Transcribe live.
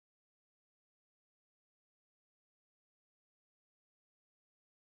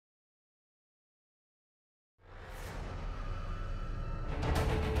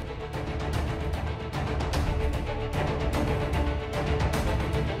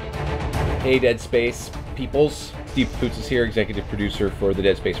Hey Dead Space peoples, Steve Poots is here, executive producer for the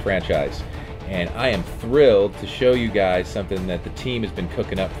Dead Space franchise. And I am thrilled to show you guys something that the team has been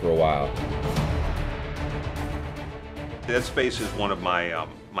cooking up for a while. Dead Space is one of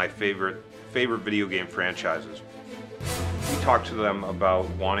my favorite video game franchises. We talked to them about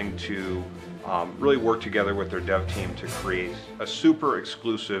wanting to really work together with their dev team to create a super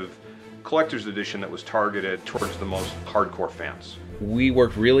exclusive collector's edition that was targeted towards the most hardcore fans. We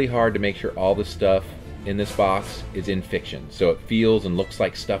worked really hard to make sure all the stuff in this box is in fiction, so it feels and looks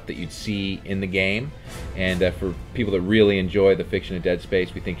like stuff that you'd see in the game. And for people that really enjoy the fiction of Dead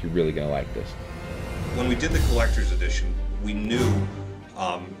Space, we think you're really going to like this. When we did the collector's edition, we knew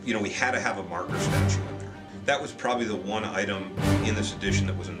we had to have a marker statue in there. That was probably the one item in this edition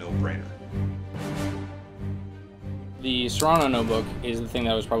that was a no-brainer. The Serrano notebook is the thing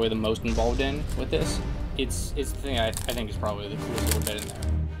that I was probably the most involved in with this. It's the thing I think is probably the coolest little bit in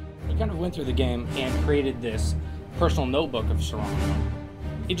there. We kind of went through the game and created this personal notebook of Serrano.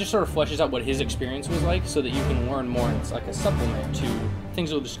 It just sort of fleshes out what his experience was like so that you can learn more, and it's like a supplement to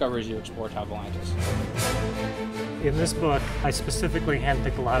things you'll discover as you explore Top Atlantis. In this book, I specifically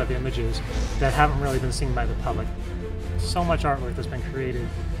handpicked a lot of images that haven't really been seen by the public. So much artwork that's been created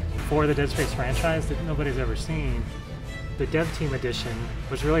for the Dead Space franchise that nobody's ever seen. The Dev Team edition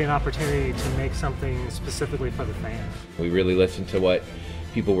was really an opportunity to make something specifically for the fans. We really listened to what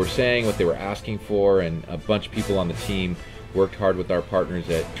people were saying, what they were asking for, and a bunch of people on the team worked hard with our partners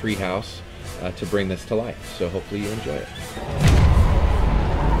at Treehouse to bring this to life. So hopefully you enjoy it.